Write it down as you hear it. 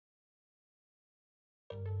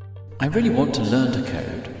I really want to learn to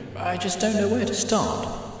code, but I just don't know where to start.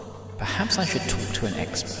 Perhaps I should talk to an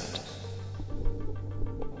expert.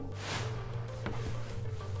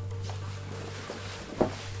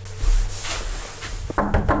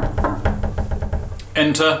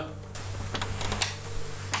 Enter.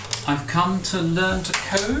 I've come to learn to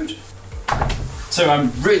code. So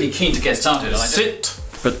I'm really keen to get started. Sit.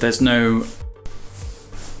 But there's no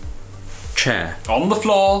chair. On the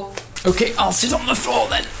floor. Okay, I'll sit on the floor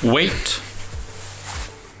then. Wait.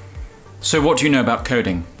 So what do you know about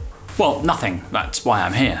coding? Well, nothing. That's why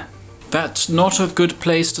I'm here. That's not a good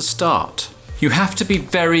place to start. You have to be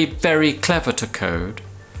very, very clever to code.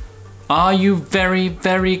 Are you very,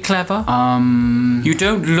 very clever? You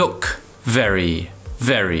don't look very,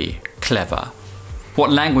 very clever. What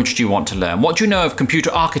language do you want to learn? What do you know of computer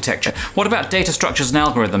architecture? What about data structures and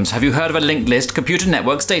algorithms? Have you heard of a linked list, computer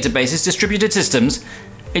networks, databases, distributed systems?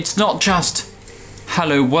 It's not just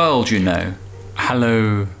hello world, you know.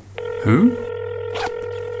 Hello who?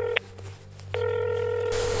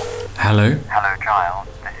 Hello? Hello, child.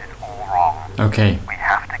 This is all wrong. Okay. We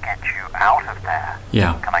have to get you out of there.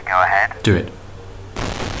 Yeah. Can I go ahead? Do it.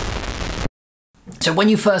 So when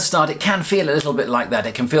you first start, it can feel a little bit like that.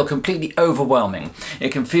 It can feel completely overwhelming. It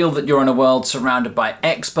can feel that you're in a world surrounded by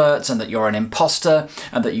experts and that you're an imposter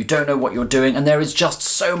and that you don't know what you're doing, and there is just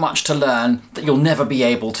so much to learn that you'll never be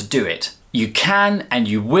able to do it. You can and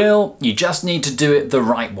you will, you just need to do it the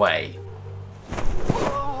right way.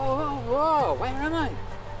 Whoa, where am I?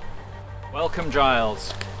 Welcome,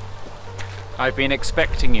 Giles. I've been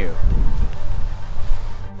expecting you.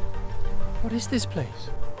 What is this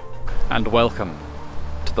place? And welcome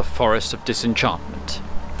to the Forest of Disenchantment.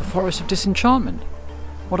 The Forest of Disenchantment?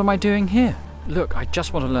 What am I doing here? Look, I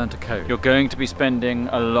just want to learn to code. You're going to be spending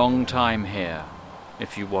a long time here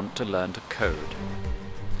if you want to learn to code.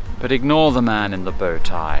 But ignore the man in the bow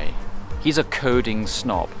tie. He's a coding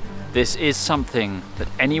snob. This is something that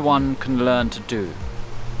anyone can learn to do.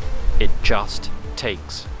 It just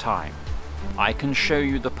takes time. I can show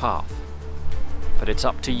you the path, but it's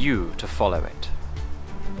up to you to follow it.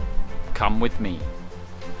 Come with me.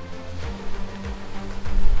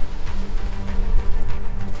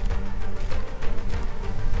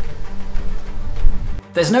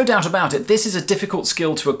 There's no doubt about it, this is a difficult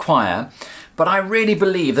skill to acquire, but I really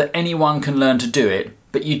believe that anyone can learn to do it,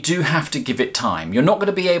 but you do have to give it time. You're not going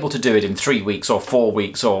to be able to do it in 3 weeks or 4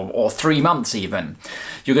 weeks or 3 months even.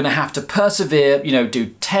 You're going to have to persevere, do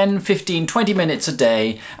 10, 15, 20 minutes a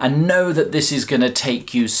day and know that this is going to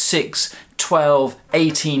take you 6, 12,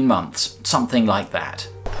 18 months, something like that.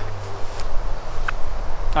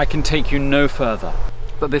 I can take you no further.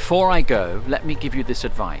 But before I go, let me give you this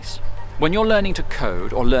advice. When you're learning to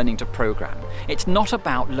code or learning to program, it's not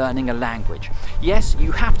about learning a language. Yes,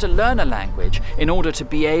 you have to learn a language in order to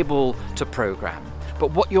be able to program.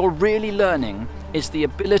 But what you're really learning is the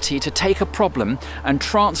ability to take a problem and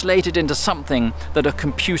translate it into something that a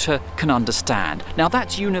computer can understand. Now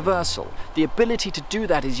that's universal. The ability to do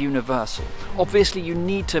that is universal. Obviously you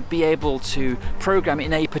need to be able to program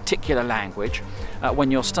in a particular language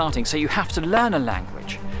when you're starting, so you have to learn a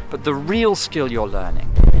language. But the real skill you're learning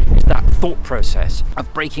is that thought process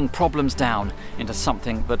of breaking problems down into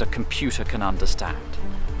something that a computer can understand.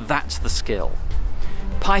 That's the skill.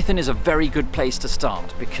 Python is a very good place to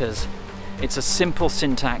start because it's a simple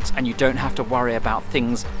syntax and you don't have to worry about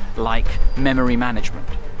things like memory management.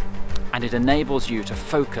 And it enables you to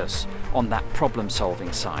focus on that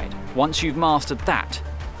problem-solving side. Once you've mastered that,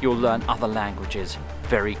 you'll learn other languages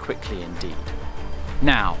very quickly indeed.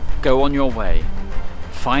 Now, go on your way,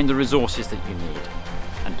 find the resources that you need,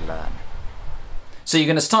 and learn. So you're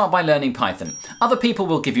going to start by learning Python. Other people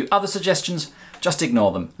will give you other suggestions, just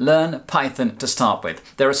ignore them. Learn Python to start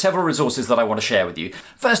with. There are several resources that I want to share with you.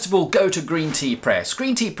 First of all, go to Green Tea Press.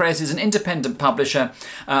 Green Tea Press is an independent publisher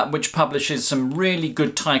which publishes some really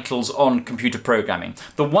good titles on computer programming.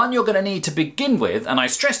 The one you're going to need to begin with, and I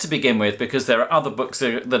stress to begin with because there are other books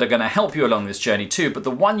that are going to help you along this journey too, but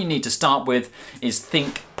the one you need to start with is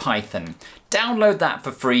Think Python. Download that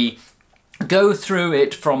for free. Go through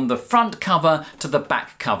it from the front cover to the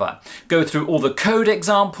back cover. Go through all the code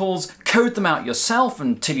examples, code them out yourself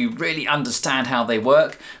until you really understand how they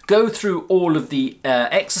work. Go through all of the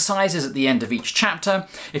exercises at the end of each chapter.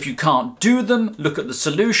 If you can't do them, look at the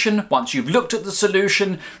solution. Once you've looked at the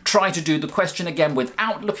solution, try to do the question again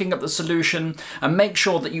without looking at the solution, and make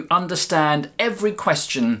sure that you understand every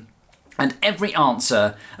question and every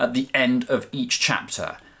answer at the end of each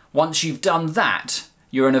chapter. Once you've done that,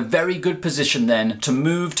 you're in a very good position then to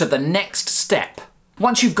move to the next step.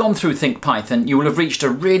 Once you've gone through Think Python, you will have reached a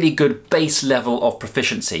really good base level of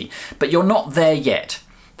proficiency, but you're not there yet.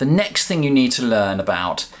 the next thing you need to learn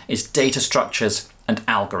about is data structures and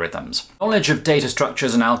algorithms. Knowledge of data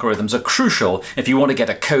structures and algorithms are crucial if you want to get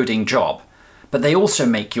a coding job, but they also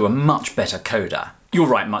make you a much better coder. You'll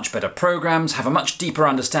write much better programs, have a much deeper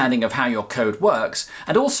understanding of how your code works,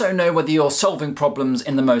 and also know whether you're solving problems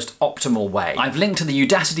in the most optimal way. I've linked to the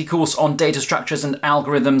Udacity course on data structures and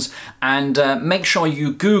algorithms, and make sure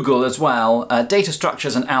you Google as well data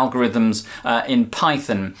structures and algorithms in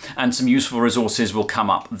Python, and some useful resources will come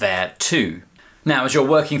up there too. Now, as you're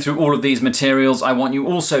working through all of these materials, I want you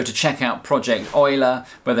also to check out Project Euler,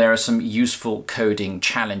 where there are some useful coding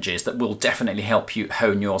challenges that will definitely help you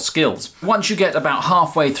hone your skills. Once you get about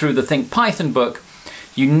halfway through the Think Python book,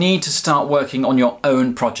 you need to start working on your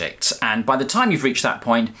own projects. And by the time you've reached that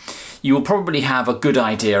point, you will probably have a good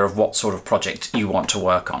idea of what sort of project you want to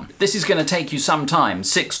work on. This is going to take you some time,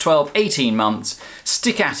 6, 12, 18 months.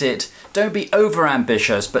 Stick at it. Don't be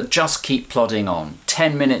over-ambitious, but just keep plodding on.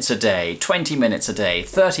 10 minutes a day, 20 minutes a day,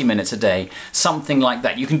 30 minutes a day, something like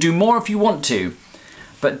that. You can do more if you want to,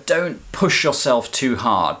 but don't push yourself too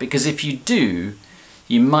hard, because if you do,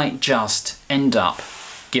 you might just end up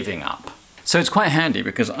giving up. So it's quite handy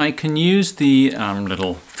because I can use the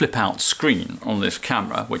little flip-out screen on this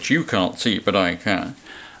camera, which you can't see, but I can,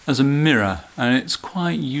 as a mirror, and it's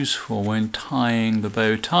quite useful when tying the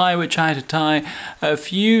bow tie, which I had to tie a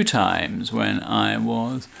few times when I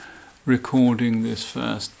was recording this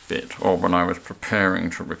first bit, or when I was preparing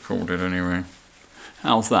to record it anyway.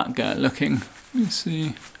 How's that looking? Let me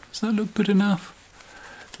see. Does that look good enough?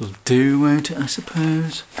 It'll do, won't it, I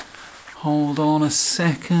suppose? Hold on a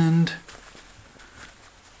second.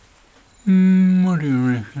 What do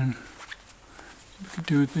you reckon? We could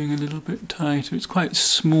do a thing a little bit tighter. It's quite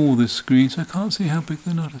small, this screen, so I can't see how big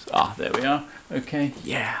the knot is. Ah, there we are. Okay,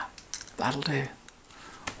 yeah, that'll do.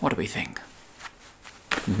 What do we think?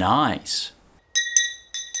 Nice.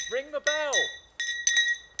 Ring the bell!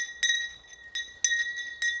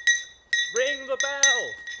 Ring the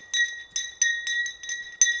bell!